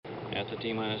At the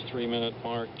T-minus 3-minute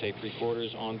mark, tape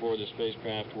recorders on board the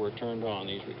spacecraft were turned on.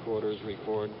 These recorders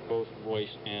record both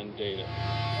voice and data. We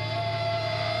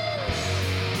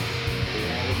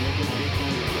have ignition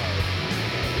sequence start.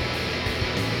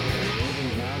 The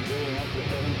engine's now building up to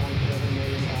 7.7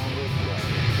 million pounds of thrust.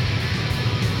 We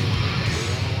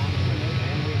have a launch commit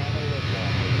and we have a liftoff.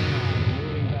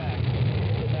 Moving back.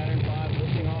 The Saturn V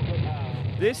lifting off with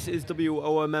power. This is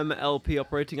WOMM LP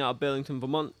operating out of Burlington,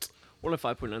 Vermont.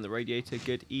 105.9 The Radiator.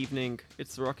 Good evening.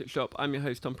 It's the Rocket Shop. I'm your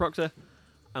host, Tom Proctor,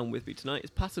 and with me tonight is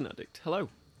Pattern Addict. Hello.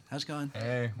 How's it going?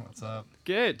 Hey, what's up?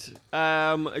 Good.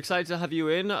 Excited to have you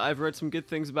in. I've read some good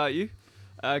things about you.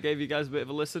 Gave you guys a bit of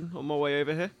a listen on my way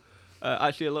over here.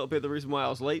 Actually, a little bit of the reason why I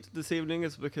was late this evening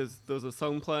is because there was a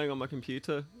song playing on my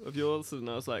computer of yours, and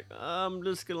I was like, I'm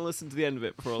just going to listen to the end of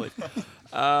it before I leave.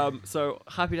 So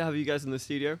happy to have you guys in the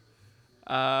studio.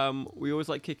 We always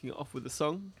like kicking it off with a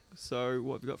song. So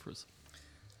what have you got for us?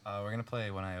 We're going to play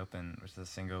When I Open, which is a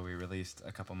single we released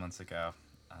a couple months ago.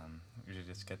 We should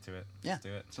just get to it. Yeah, Let's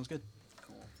do it. sounds good.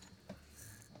 Cool.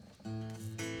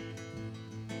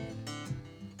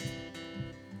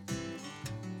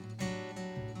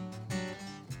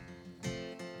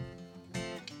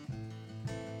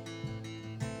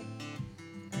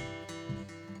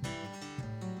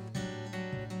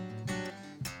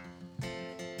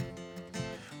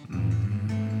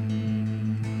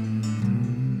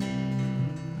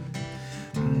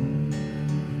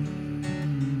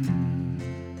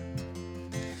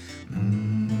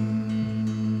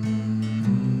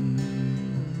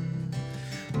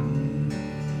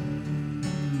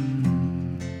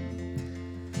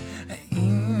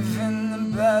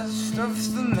 Best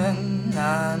of the men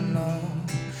I know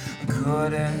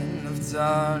couldn't have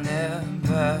done it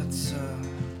better.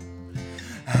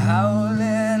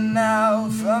 Howling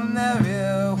out from their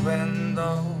rear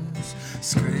windows,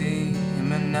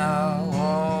 screaming now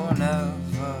or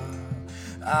never.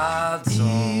 I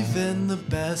don't Even the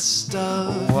best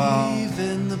of, Wow.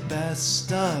 even the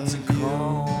best of to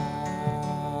go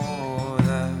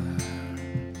there.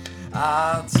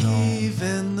 I don't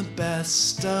even the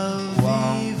best of,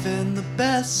 Wow. even the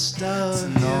best of to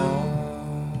you. know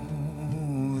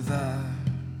that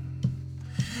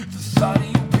the thought of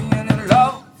you being in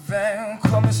love and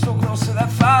coming so close to that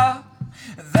fire,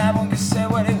 that one can say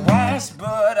what it wants,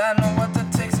 but I know what that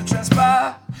takes to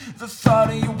transpire. The thought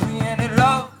of you being in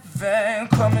love and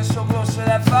coming so close to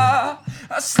that fire,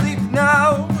 I sleep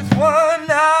now with one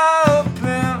eye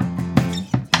open.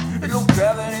 Your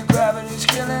gravity's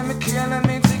killing me,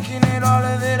 taking it all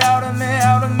of it out of me,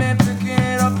 picking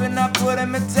it up and not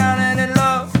putting me down and in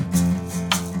love.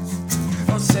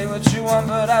 Don't say what you want,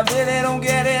 but I really don't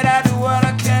get it. I do what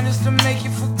I can just to make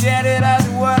you forget it. I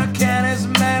do what I can as a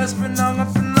man that's been hung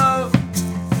up in love.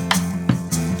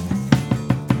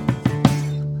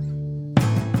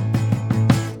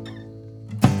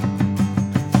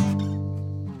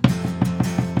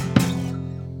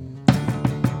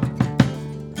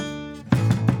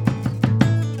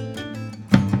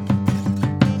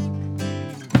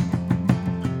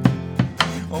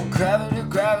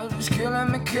 Gravity's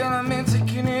killing me,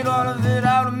 taking it all of it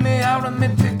out of me,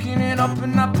 picking it up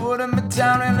and not putting me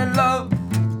down and in love.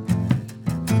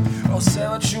 Don't say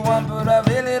what you want, but I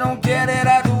really don't get it.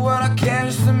 I do what I can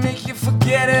just to make you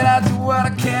forget it. I do what I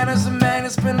can as a man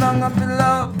that's been hung up in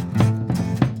love.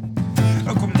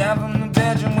 I'll come down from the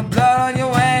bedroom with blood on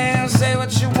your hands. Say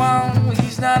what you want, well,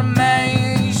 he's not a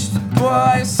man, he's just a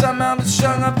boy, somehow been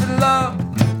hung up in love.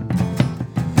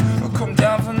 Come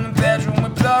down from the bedroom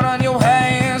with blood on your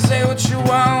hands. Say what you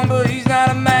want, but he's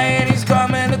not a man. He's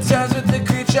coming to terms with the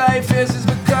creature he fears has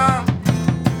become.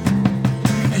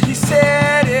 He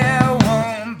said it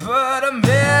won't, but I'm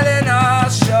really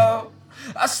not sure.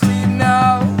 I sleep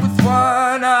now with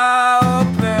one eye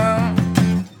open.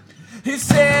 He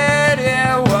said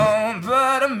it won't,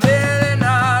 but I'm really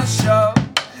not sure.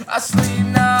 I sleep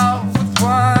now with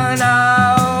one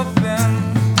eye open.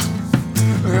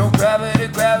 Real gravity's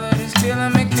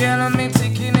killing me,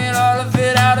 taking it all of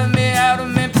it out of me,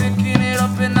 picking it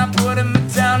up and not putting me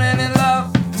down and in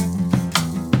love.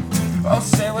 Oh,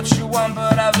 say what you want,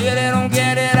 but I really don't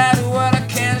get it. I do what I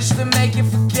can just to make you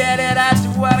forget it. I do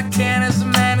what I can as a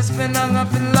man that's been hung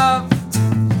up in love.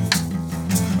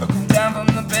 I come down from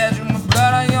the bedroom with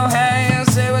blood on your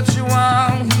hands. Say what you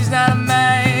want, he's not a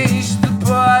man, he's just a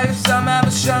boy who somehow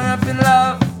been hung up in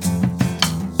love.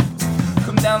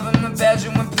 Come down from the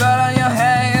bedroom with blood on your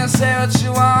hands. Say what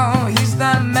you want, he's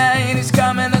not a man, he's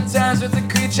coming to terms with the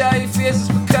creature he fears has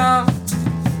become.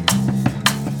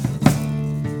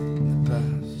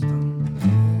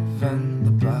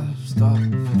 The best of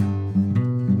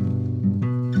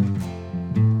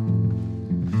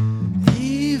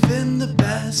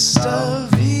best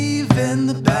of even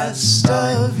the best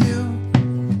of you.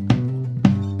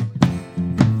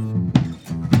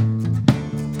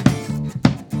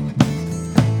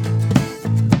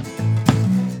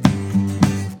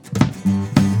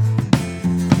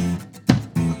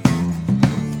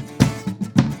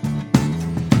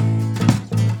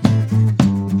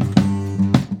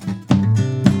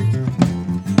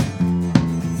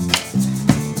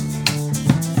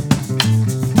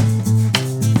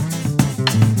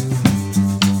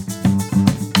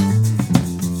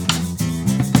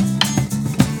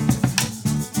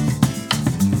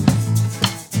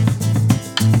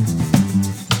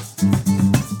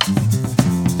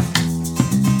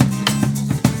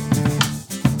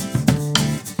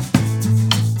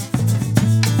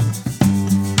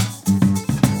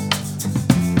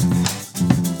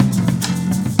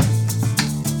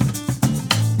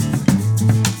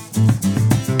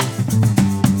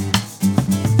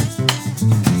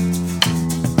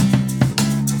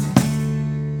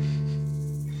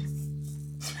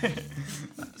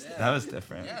 That was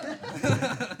different.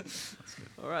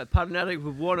 All right, Pattern Addict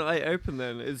with one eye open.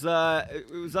 Then was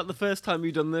that the first time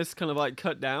you've done this kind of like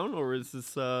cut down, or is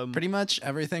this Pretty much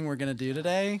everything we're gonna do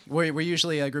today. We're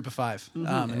usually a group of 5,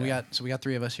 and we got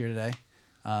 3 of us here today,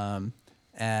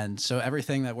 and so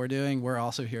everything that we're doing, we're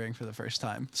also hearing for the first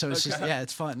time. So it's just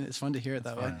it's fun. It's fun to hear it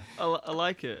that way. I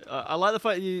like it. I like the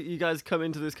fact you guys come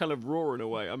into this kind of raw in a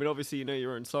way. I mean, obviously you know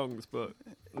your own songs, but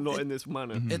not in this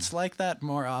manner. It's like that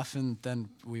more often than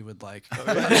we would like,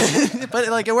 but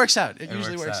like it works out. It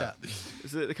usually works out.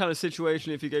 Is it the kind of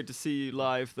situation if you go to see you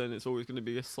live, then it's always going to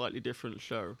be a slightly different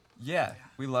show? Yeah,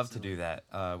 we love to do that.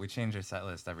 We change our set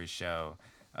list every show.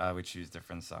 We choose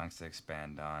different songs to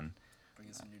expand on. Bring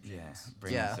in some new jams.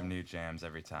 Bring in some new jams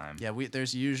every time. Yeah,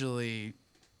 there's usually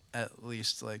at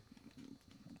least like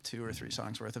 2 or 3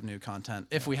 songs worth of new content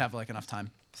if we have like enough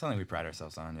time. Something we pride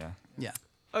ourselves on, yeah. Yeah.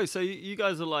 Oh, so you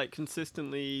guys are like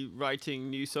consistently writing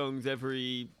new songs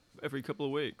every couple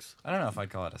of weeks? I don't know if I'd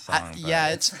call it a song.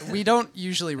 Yeah, we don't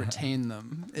usually retain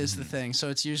them is the thing. So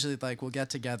it's usually like we'll get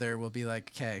together, we'll be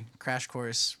like, okay, crash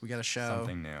course, we got a show.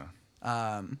 Something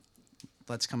new.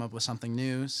 Let's come up with something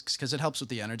new because it helps with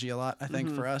the energy a lot, I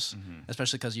think, for us,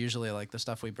 especially because usually like the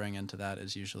stuff we bring into that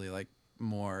is usually like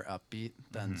more upbeat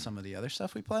than some of the other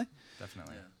stuff we play.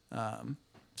 Definitely.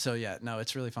 So yeah, no,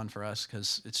 it's really fun for us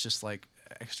because it's just like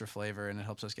extra flavor and it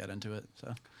helps us get into it.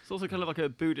 So it's also kind of like a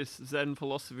Buddhist Zen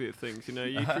philosophy of things, you know.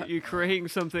 You're creating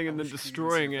something and then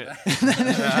destroying it,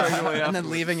 and then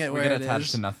leaving it where we it get attached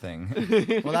is. to nothing.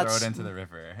 Well, Throw it into the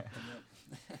river.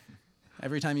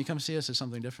 Every time you come see us, is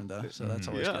something different though, so that's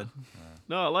always good.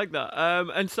 No, I like that.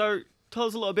 And so tell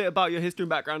us a little bit about your history and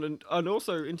background, and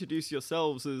also introduce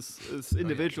yourselves as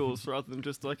individuals rather than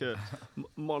just like a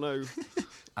mono.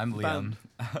 I'm Liam.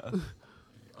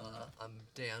 I'm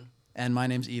Dan. And my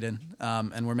name's Eden.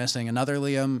 And we're missing another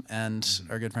Liam and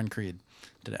our good friend Creed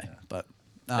today. But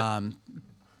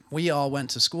we all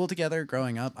went to school together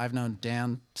growing up. I've known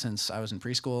Dan since I was in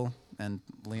preschool and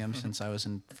Liam since I was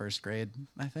in first grade,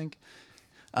 I think.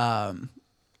 And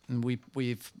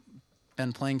we've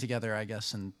been playing together, I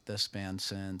guess, in this band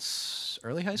since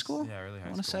early high school. Yeah, early high I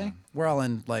want to school. say we're all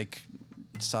in like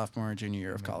sophomore, junior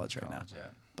year of college right now. Yeah.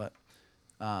 But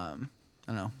I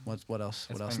don't know what else.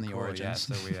 It's What else in been the cool, origins?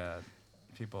 Yeah, so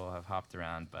we people have hopped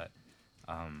around, but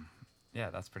yeah,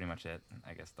 that's pretty much it.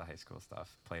 I guess the high school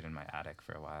stuff played in my attic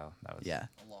for a while. That was Yeah.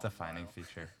 a defining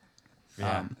feature.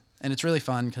 Yeah. And it's really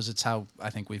fun because it's how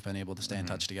I think we've been able to stay in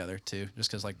touch together too. Just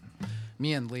because like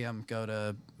me and Liam go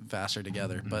to Vassar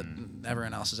together, but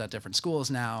everyone else is at different schools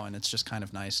now, and it's just kind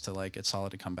of nice to like it's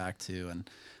solid to come back to. And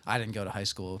I didn't go to high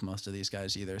school with most of these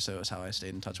guys either, so it was how I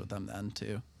stayed in touch with them then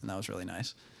too, and that was really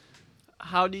nice.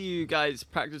 How do you guys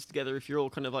practice together if you're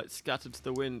all kind of like scattered to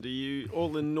the wind? Are you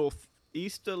all in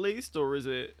northeast at least, or is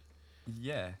it?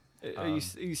 Yeah. Are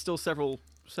you still several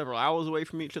hours away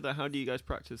from each other? How do you guys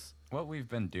practice? What we've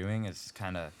been doing is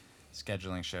kind of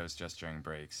scheduling shows just during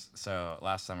breaks. So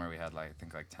last summer we had like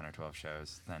 10 or 12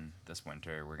 shows. Then this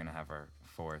winter we're gonna have our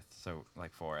 4th, so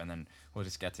like 4, and then we'll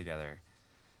just get together.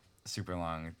 Super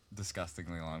long,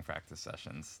 disgustingly long practice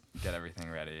sessions. Get everything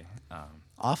ready.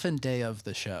 Often day of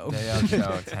the show. Day of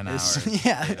show, 10 hours,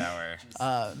 Yeah. 8 hours.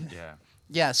 Yeah.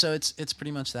 Yeah, so it's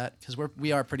pretty much that because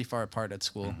we are pretty far apart at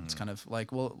school. It's kind of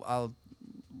like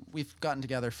we've gotten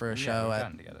together for a show we've at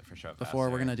gotten together for a show at before.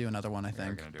 We're Vassar. gonna do another one, I We are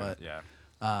think. gonna do But it,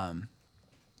 yeah.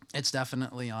 it's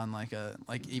definitely on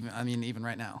even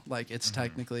right now, like it's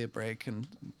technically a break, and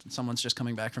someone's just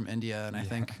coming back from India, and I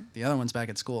think the other one's back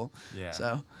at school. Yeah.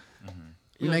 So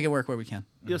we Yeah. make it work where we can.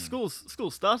 Yeah, school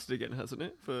started again, hasn't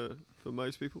it? For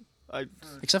most people.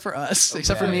 Except for us.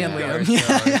 Except for Yeah, me and yeah,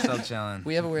 Liam. We're still chilling.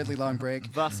 We have a weirdly long break.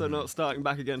 Vaso not starting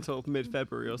back again until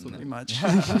mid-February or something. Pretty much.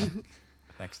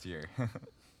 Next year.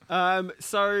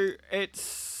 So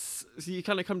you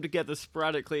kind of come together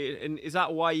sporadically, and is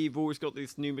that why you've always got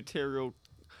this new material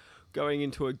going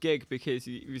into a gig? Because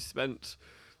you spent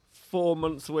 4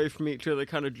 months away from each other,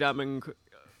 kind of jamming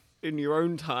in your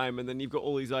own time, and then you've got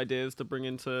all these ideas to bring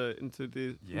into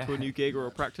a new gig or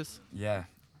a practice. Yeah,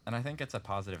 and I think it's a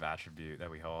positive attribute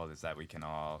that we hold is that we can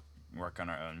all work on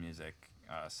our own music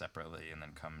separately and then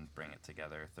come bring it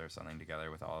together, throw something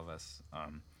together with all of us.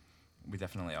 We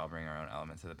definitely all bring our own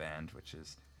element to the band, which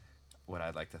is what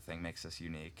I'd like to think makes us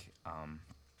unique.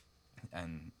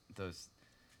 And those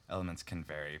elements can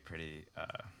vary pretty,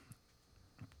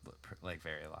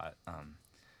 vary a lot.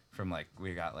 From like,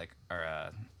 we got like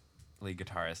our lead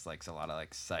guitarist likes a lot of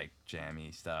like psych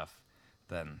jammy stuff.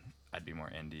 Then I'd be more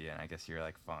indie, and I guess you're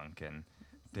like funk, and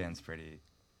Dan's pretty,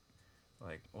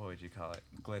 like, what would you call it?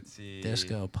 Glitzy.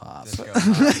 Disco pop.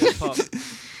 Pop.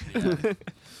 Yeah.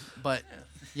 But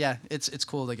yeah, it's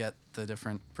cool to get the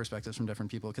different perspectives from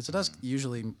different people, because it does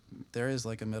usually, there is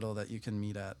like a middle that you can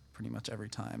meet at pretty much every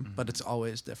time, but it's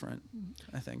always different,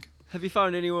 I think. Have you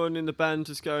found anyone in the band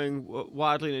just going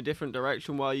wildly in a different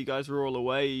direction while you guys were all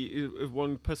away? If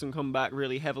one person come back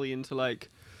really heavily into like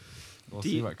We'll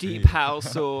see what deep Creed-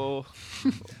 house or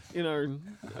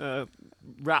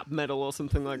rap metal or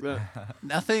something like that?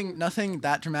 Nothing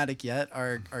that dramatic yet.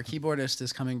 Our keyboardist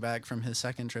is coming back from his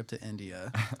second trip to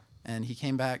India, and he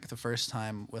came back the first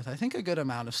time with, I think, a good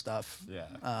amount of stuff. Yeah.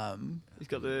 He's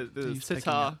got the He's picking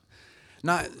sitar. up.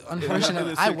 Not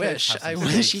unfortunately. I wish Have some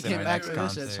he steaks in came our back next with a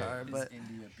concert. sitar, His but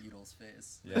India Beatles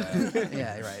face. Yeah.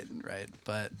 yeah, right.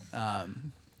 But I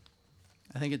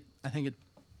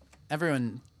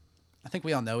think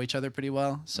we all know each other pretty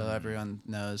well, so everyone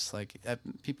knows, like,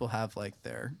 people have like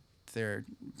their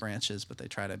branches, but they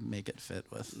try to make it fit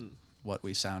with what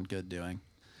we sound good doing.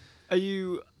 Do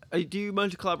you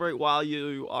manage to collaborate while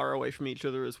you are away from each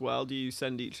other as well? Do you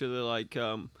send each other like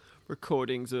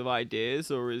recordings of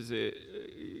ideas, or is it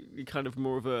kind of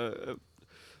more of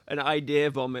an idea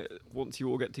vomit once you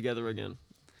all get together again?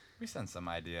 We sent some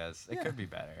ideas. It Yeah. could be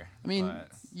better. I mean, but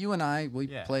you and I, we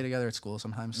Yeah. play together at school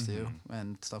sometimes too,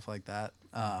 and stuff like that.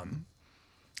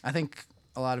 I think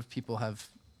a lot of people have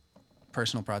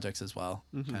personal projects as well,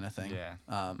 kind of thing.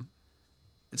 Yeah.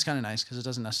 It's kind of nice because it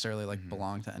doesn't necessarily like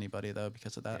belong to anybody though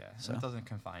because of that. Yeah. So It doesn't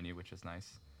confine you, which is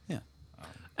nice. yeah.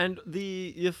 And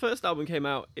your first album came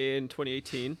out in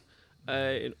 2018,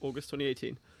 in August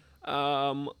 2018.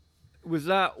 Was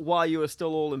that while you were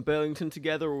still all in Burlington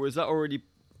together, or was that already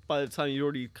by the time you'd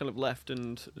already kind of left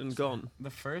and gone? The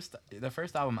first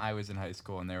album, I was in high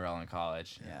school and they were all in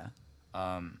college. Yeah.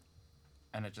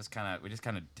 And we just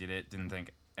kind of did it. Didn't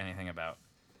think anything about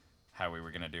how we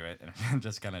were gonna do it, and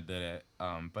just kind of did it.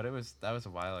 But that was a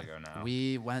while ago now.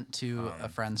 We went to a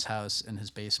friend's house in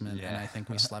his basement, and Yeah. I think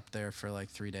we slept there for like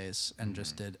 3 days and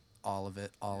just did all of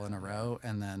it all in a row,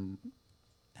 and then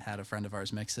had a friend of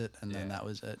ours mix it, and then Yeah. that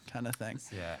was it, kind of thing.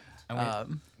 Yeah.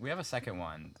 And we have a second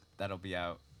one that'll be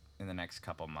out in the next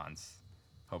couple months,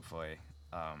 hopefully.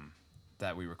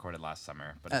 That we recorded last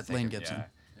summer, but At it's taken- Lane Gibson.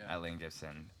 Yeah, at Lane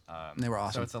Gibson. They were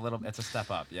awesome. So it's a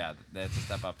step up. Yeah, it's a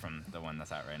step up from the one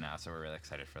that's out right now. So we're really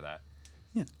excited for that.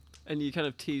 And you're kind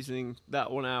of teasing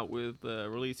that one out with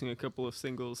releasing a couple of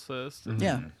singles first. And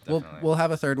Yeah, definitely. we'll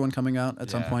have a third one coming out at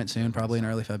some Yeah, point soon, probably in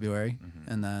early February, Mm-hmm.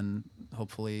 and then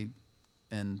hopefully,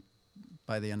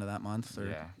 by the end of that month or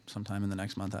Yeah. sometime in the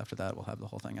next month after that, we'll have the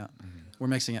whole thing out. Mm-hmm. We're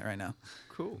mixing it right now.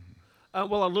 Cool.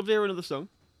 Well, I'd love to hear another song.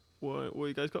 What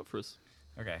you guys got for us?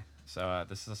 Okay, so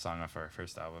this is a song off our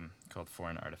first album called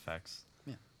Foreign Artifacts.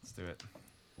 Yeah. Let's do it.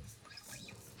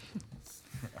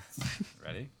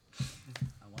 Ready?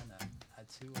 I want to add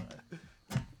to.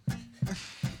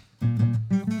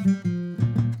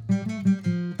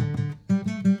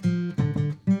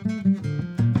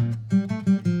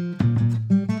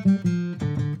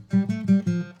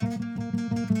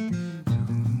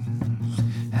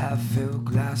 Half-filled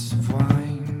glass of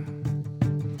wine.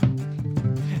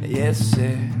 Yes,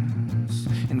 it's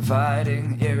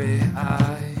inviting eerie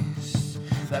eyes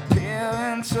that peer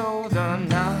into the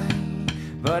night,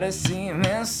 but it's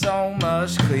seeming so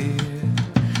much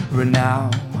clearer now.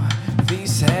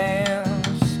 These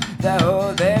hands that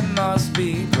they must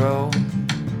be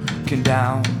broken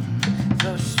down.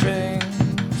 The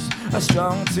strings are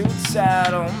strung too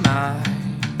tight on my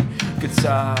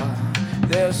guitar.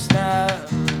 They'll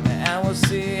snap, and we'll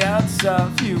see how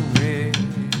tough you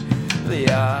really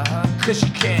are. 'Cause you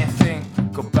can't think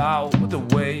about the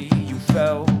way you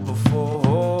felt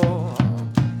before.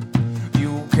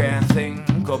 You can't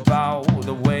think about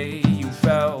the way you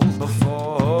felt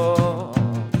before.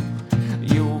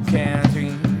 You can't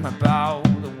dream about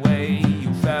the way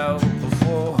you felt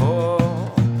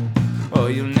before, or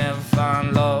you'll never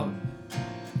find love.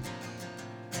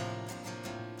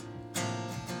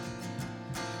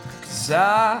 'Cause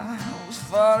I was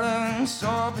falling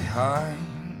so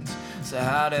behind, so I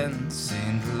hadn't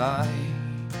seen the light,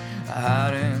 I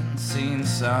hadn't seen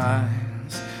signs.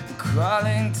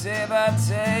 Crawling day by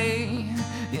day,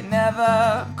 you're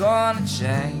never gonna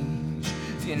change.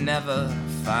 If you never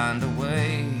find a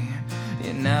way,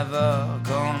 you're never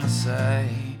gonna say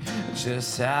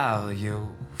just how you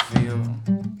feel.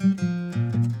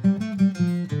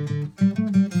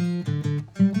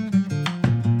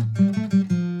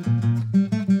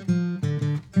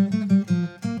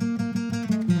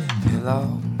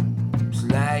 Pillows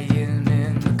laying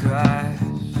in the grass,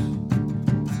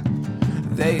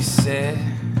 they sit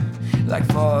like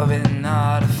foreign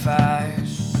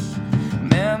artifacts.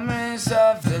 Memories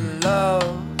of the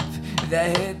love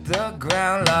that hit the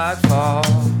ground like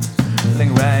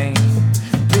falling rain.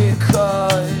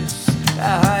 Because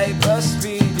at hyper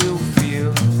speed you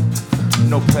feel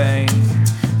no pain.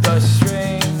 The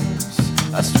strings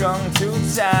are strung too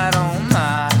tight on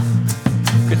my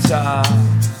guitar.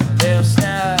 They'll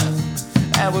snap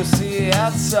and we'll see how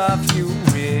tough you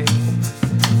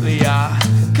really are.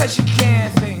 'Cause you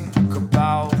can't think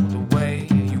about the way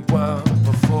you were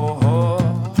before.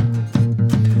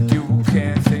 You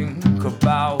can't think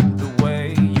about the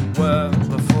way you were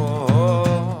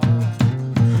before.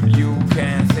 You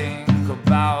can't think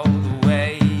about the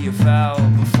way you felt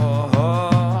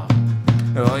before,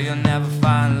 or you'll never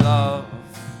find love.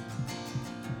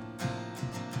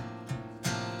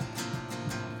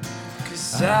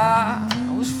 'Cause I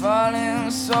was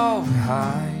falling so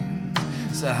behind,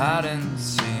 so I hadn't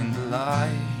seen the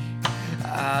light, I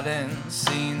hadn't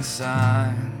seen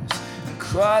signs. And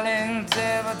crawling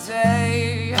day by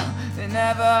day, they're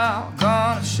never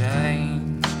gonna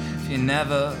change. If you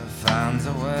never find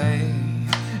a way,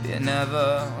 you're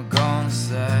never gonna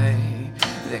say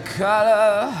the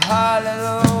color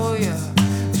hallelujah.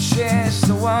 She's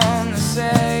the one that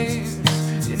saves.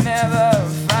 You never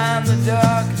find the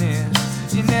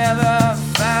darkness, you never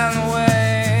find the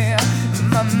way.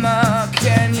 Mama,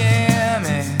 can you hear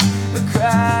me? The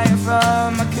crying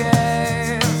from my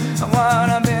cave. I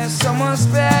wanna be someone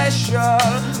special,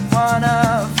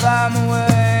 wanna find my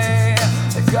way.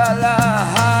 The color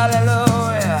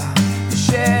hallelujah.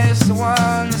 She's the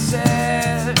one that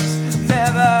says,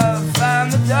 never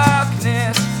find the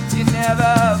darkness, you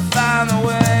never find the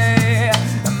way.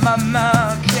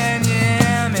 Mama, can you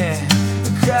hear me?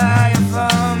 The crying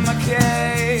from my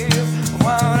cave. I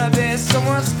wanna be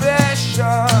someone special,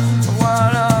 I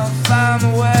wanna find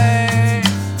my way.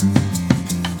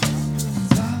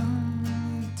 Da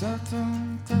da da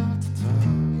da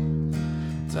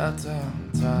da da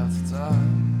da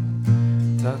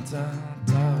da da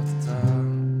da da.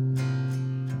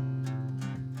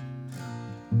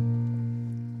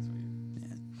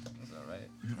 Is that right?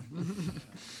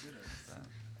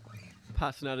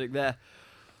 Passionatic there.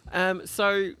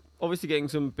 So obviously getting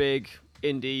some big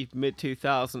indie mid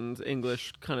 2000s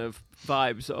English kind of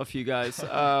vibes off you guys.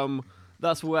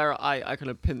 That's where I kind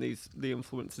of pin the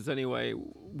influences anyway.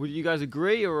 Would you guys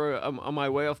agree, or am I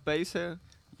way off base here?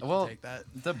 Well, take that.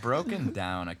 the broken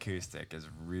down acoustic is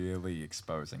really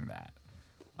exposing that.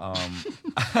 And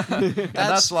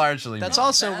that's largely That's me.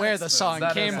 also where the song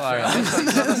That came is from. largely-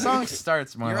 so the song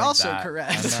starts more You're like also that,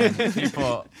 correct. and then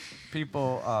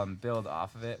people build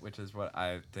off of it, which is what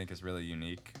I think is really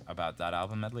unique about that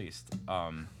album, at least.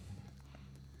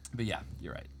 But yeah,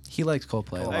 you're right. He likes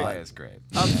Coldplay a lot. Coldplay is great.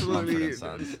 Absolutely. Mumford &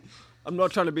 Sons. I'm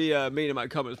not trying to be mean in my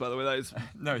comments, by the way. That is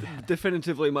No, yeah.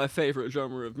 definitively my favorite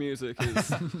genre of music. Is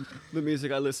the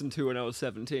music I listened to when I was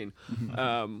 17,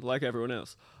 like everyone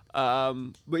else.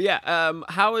 But yeah,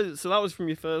 so that was from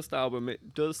your first album.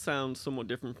 It does sound somewhat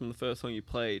different from the first song you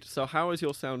played. So how has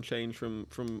your sound changed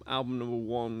from album number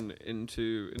 1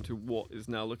 into what is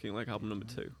now looking like album number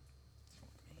 2?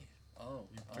 Oh,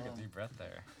 You took a deep breath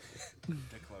there.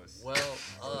 Get close.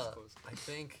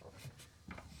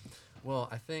 well,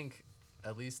 I think,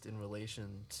 at least in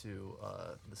relation to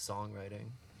the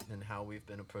songwriting and how we've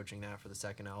been approaching that for the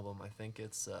second album, I think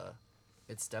it's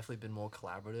definitely been more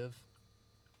collaborative.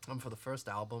 For the first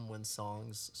album, when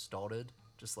songs started,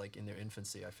 just like in their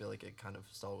infancy, I feel like it kind of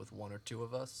started with one or two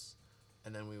of us,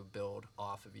 and then we would build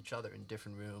off of each other in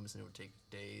different rooms, and it would take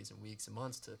days and weeks and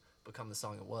months to become the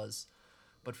song it was.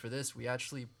 But for this, we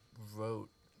actually wrote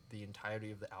the entirety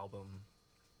of the album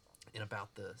in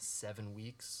about the 7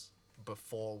 weeks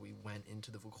before we went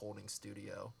into the recording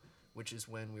studio. which is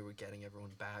when we were getting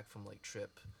everyone back from like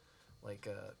trip. Like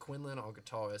Quinlan, our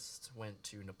guitarist, went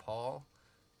to Nepal,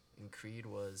 and Creed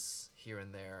was here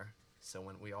and there. So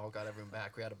when we all got everyone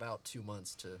back, we had about 2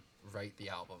 months to write the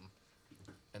album,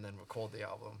 and then record the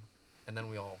album, and then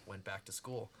we all went back to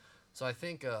school. So I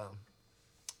think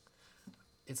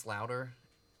it's louder,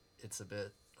 it's a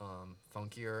bit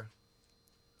funkier,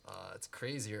 it's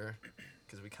crazier,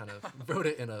 because we kind of wrote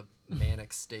it in a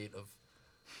manic state of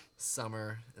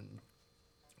summer and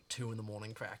 2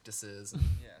 a.m. practices and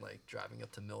like driving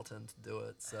up to Milton to do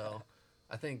it. So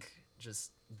I think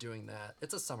just doing that,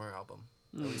 it's a summer album,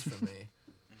 at least for me,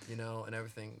 you know, and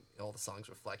everything, all the songs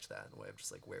reflect that in a way of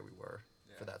just like where we were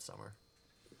for that summer.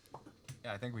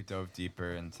 Yeah, I think we dove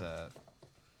deeper into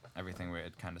everything where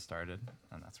it kind of started,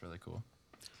 and that's really cool.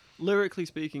 Lyrically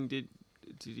speaking, did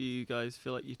you guys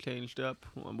feel like you changed up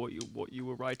on what you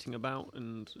were writing about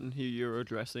and who you were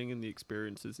addressing and the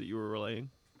experiences that you were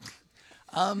relaying?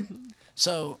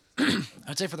 So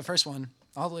I'd say for the first one,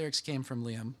 all the lyrics came from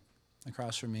Liam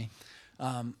across from me.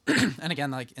 And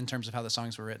again, like in terms of how the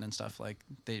songs were written and stuff, like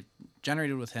they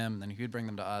generated with him, then he would bring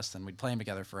them to us, then we'd play them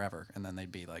together forever, and then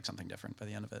they'd be like something different by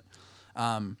the end of it.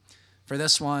 For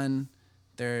this one,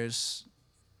 there's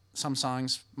some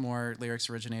songs, more lyrics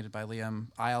originated by Liam.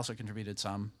 I also contributed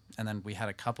some, and then we had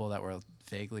a couple that were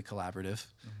vaguely collaborative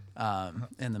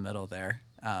in the middle there,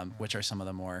 which are some of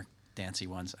the more dancey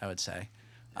ones, I would say.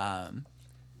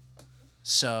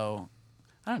 So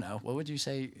I don't know. What would you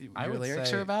say your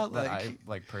lyrics are about? That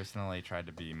I personally tried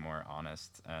to be more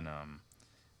honest and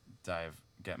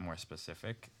get more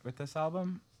specific with this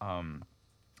album.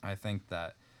 I think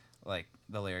that like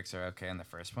the lyrics are okay in the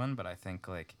first one, but I think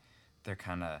like they're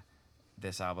kind of,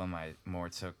 this album I more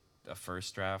took a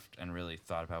first draft and really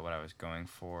thought about what I was going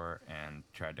for and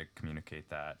tried to communicate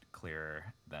that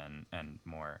clearer than and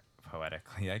more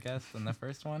poetically, I guess, than the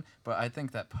first one. But I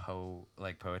think that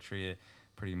poetry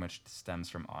pretty much stems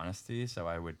from honesty, so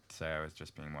I would say I was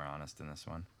just being more honest in this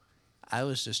one. I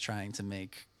was just trying to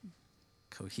make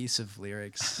cohesive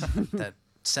lyrics that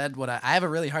said what I have a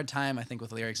really hard time, I think,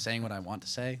 with lyrics saying what I want to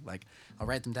say. Like, I'll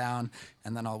write them down,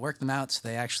 and then I'll work them out so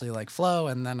they actually, like, flow,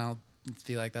 and then I'll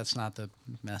feel like that's not the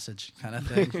message kind of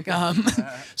thing.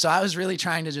 So I was really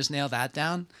trying to just nail that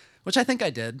down, which I think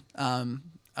I did.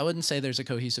 I wouldn't say there's a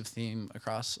cohesive theme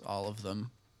across all of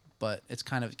them, but it's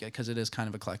kind of, because it is kind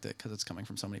of eclectic, because it's coming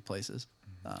from so many places.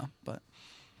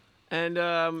 And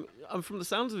from the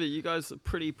sounds of it, you guys are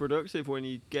pretty productive when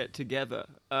you get together.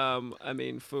 I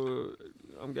mean,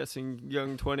 I'm guessing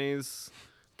young 20s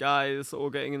guys all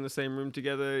getting in the same room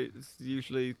together, it's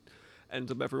usually ends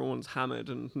up everyone's hammered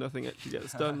and nothing actually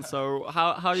gets done. So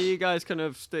how do you guys kind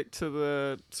of stick to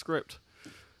the script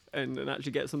and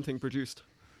actually get something produced?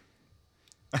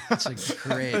 That's a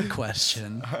great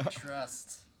question.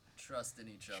 Trust in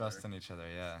each other. Trust in each other,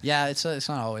 yeah. Yeah, it's not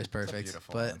always It's a perfect,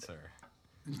 beautiful but answer.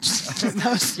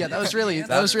 that was really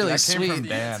That sweet. came from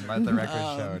Dan. Let the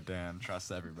record show, Dan.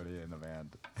 Trust everybody in the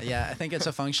band. Yeah, I think it's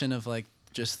a function of like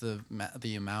just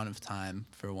the amount of time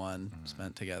for one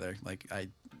spent together. Like I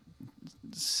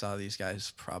saw these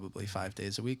guys probably 5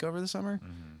 days a week over the summer,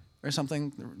 or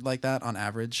something like that on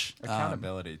average.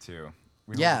 Accountability too.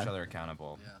 We yeah. hold each other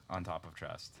accountable on top of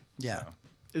trust. Yeah. So.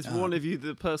 Is one of you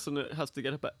the person that has to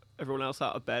get everyone else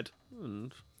out of bed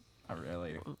and Not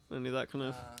really. any of that kind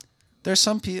of? There's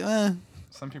some people.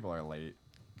 Some people are late.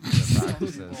 to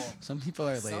practices. Some people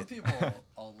are Some late. people are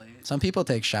late. Some people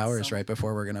take showers right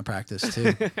before we're gonna practice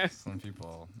too. Some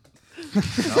people. know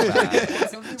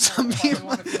that. Some people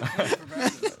want to feel clean for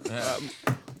practice.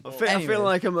 I feel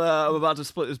like I'm about to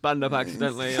split this band up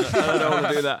accidentally, and I don't want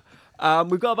to do that.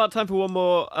 We've got about time for one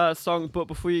more song, but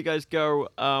before you guys go,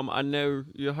 I know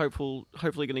you're hopefully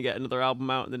going to get another album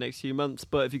out in the next few months,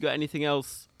 but have you got anything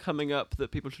else coming up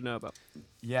that people should know about?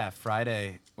 Yeah,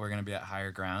 Friday we're going to be at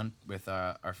Higher Ground with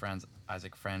our friends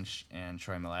Isaac French and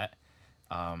Troy Millette.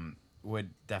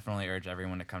 Would definitely urge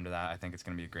everyone to come to that. I think it's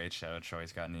going to be a great show.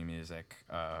 Troy's got new music.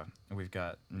 We've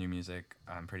got new music.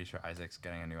 I'm pretty sure Isaac's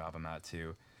getting a new album out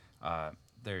too.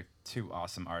 They're two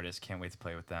awesome artists. Can't wait to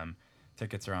play with them.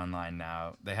 Tickets are online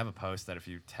now. They have a post that if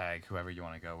you tag whoever you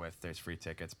want to go with, there's free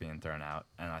tickets being thrown out,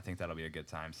 and I think that'll be a good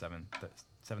time.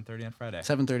 7:30 on Friday.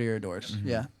 7:30 are doors. Mm-hmm.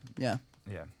 Yeah. Yeah.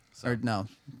 Or no,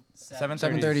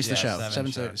 7:30 is the show.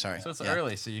 7:30. 7:30. Sorry. So it's Yeah.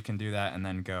 early, so you can do that and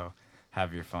then go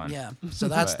have your fun. Yeah. So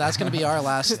that's going to be our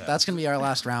last. That's going to be our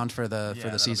last round for the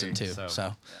that'll season be- too. so-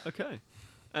 So Okay.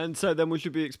 And so then we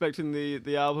should be expecting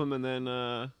the album, and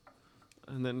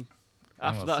then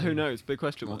after we'll that, who see. knows? Big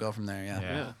question. we'll mark. go from there. Yeah.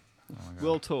 Yeah. Oh my God.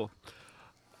 World tour.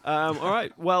 All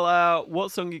right. Well,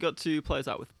 what song you got to play us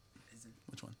out with?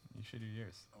 Which one? You should do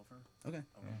yours. Okay.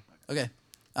 Okay.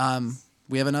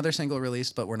 We have another single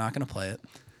released, but we're not going to play it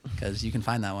because you can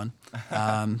find that one.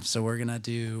 So we're going to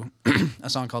do a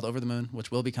song called Over the Moon,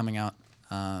 which will be coming out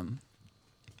a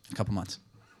couple months.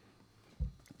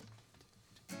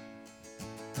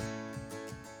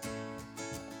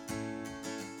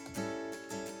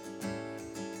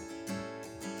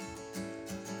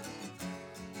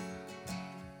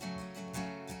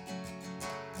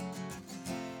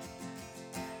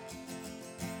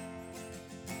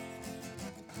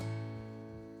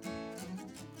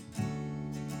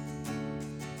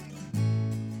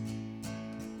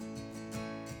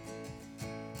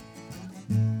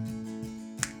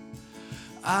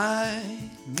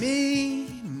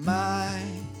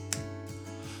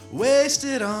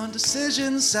 Wasted on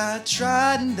decisions I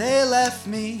tried and they left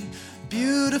me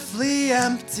beautifully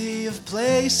empty of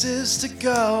places to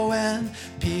go and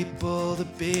people to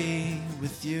be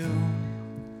with you.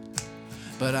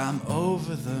 But I'm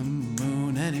over the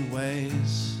moon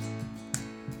anyways.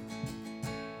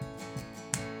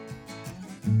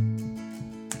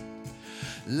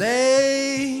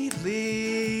 Lately,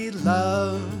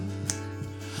 love,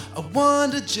 I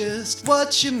wonder just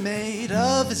what you're made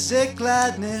of. Is it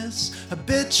gladness,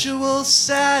 habitual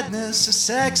sadness, or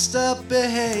sexed up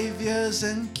behaviors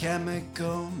and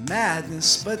chemical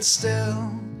madness? But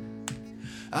still,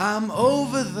 I'm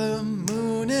over the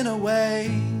moon in a way.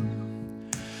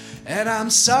 And I'm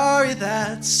sorry,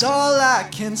 that's all I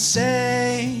can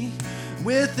say.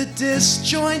 With a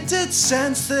disjointed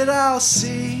sense that I'll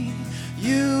see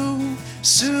you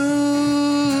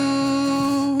soon.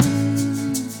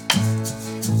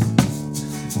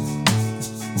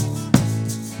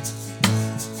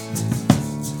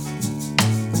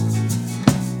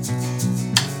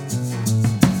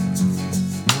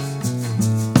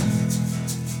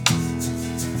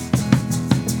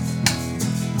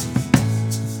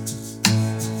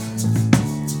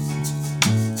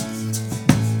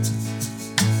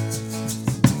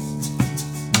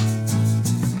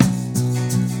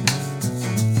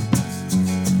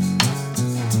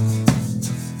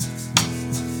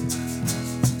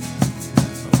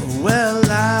 Well,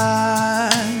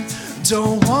 I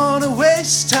don't wanna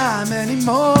waste time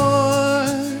anymore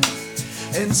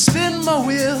and spin my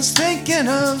wheels thinking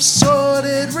of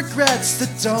sordid regrets that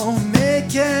don't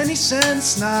make any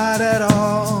sense, not at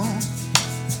all.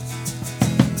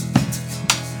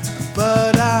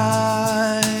 But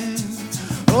I'm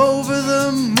over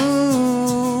the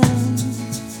moon,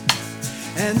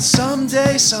 and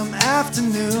someday, some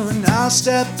afternoon, I'll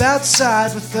step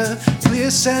outside with a clear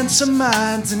sense of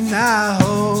mind, and I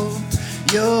hope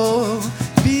you'll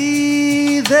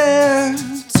be there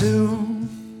too.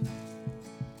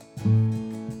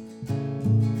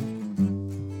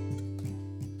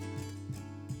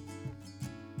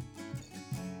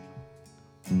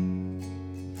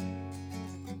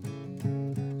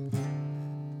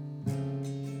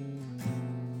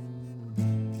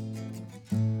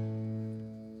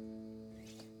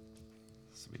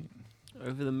 Sweet.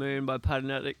 Over the Moon by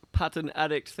Pattern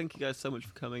Addict. Thank you guys so much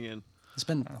for coming in. It's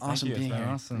been Thank awesome you, it's being been here.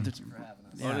 awesome.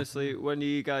 Yeah. Honestly, when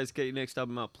you guys get your next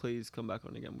album out, please come back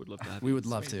on again. We'd love to have We you. would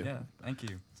love Sweet, to. Yeah, thank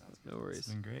you. No It's worries.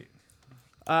 been great.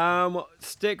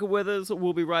 Stick with us.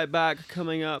 We'll be right back.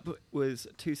 Coming up was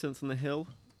 2 Cents on the Hill.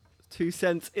 2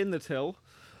 Cents in the Till.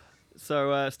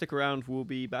 So stick around. We'll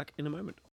be back in a moment.